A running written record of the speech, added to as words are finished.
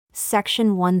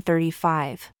Section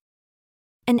 135.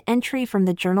 An entry from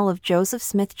the Journal of Joseph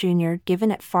Smith, Jr.,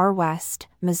 given at Far West,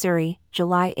 Missouri,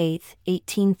 July 8,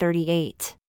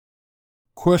 1838.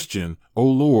 Question, O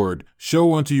Lord,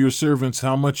 show unto your servants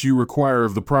how much you require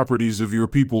of the properties of your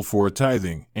people for a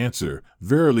tithing. Answer,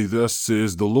 Verily thus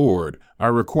says the Lord, I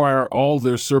require all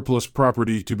their surplus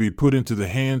property to be put into the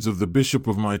hands of the bishop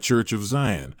of my church of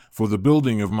Zion, for the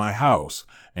building of my house,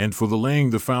 and for the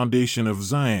laying the foundation of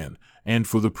Zion, and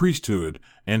for the priesthood,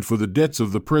 and for the debts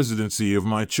of the presidency of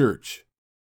my church.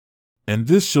 And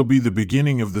this shall be the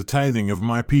beginning of the tithing of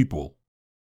my people.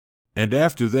 And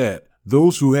after that,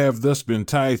 those who have thus been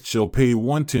tithed shall pay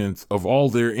 1/10 of all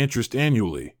their interest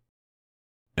annually.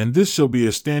 And this shall be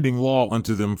a standing law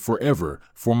unto them forever,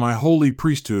 for my holy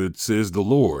priesthood, says the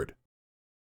Lord.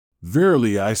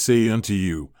 Verily I say unto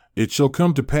you, it shall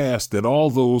come to pass that all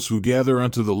those who gather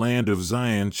unto the land of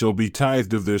Zion shall be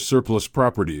tithed of their surplus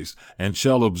properties, and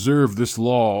shall observe this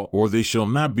law, or they shall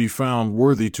not be found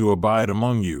worthy to abide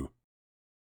among you.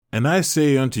 And I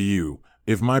say unto you,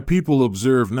 if my people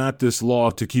observe not this law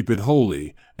to keep it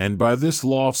holy, and by this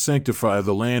law sanctify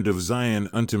the land of Zion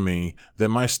unto me, that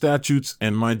my statutes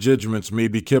and my judgments may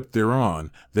be kept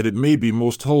thereon, that it may be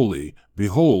most holy,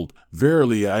 behold,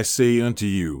 verily I say unto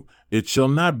you, it shall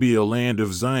not be a land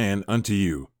of Zion unto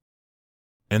you.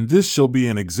 And this shall be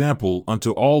an example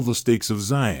unto all the stakes of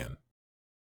Zion.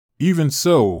 Even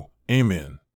so,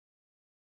 Amen.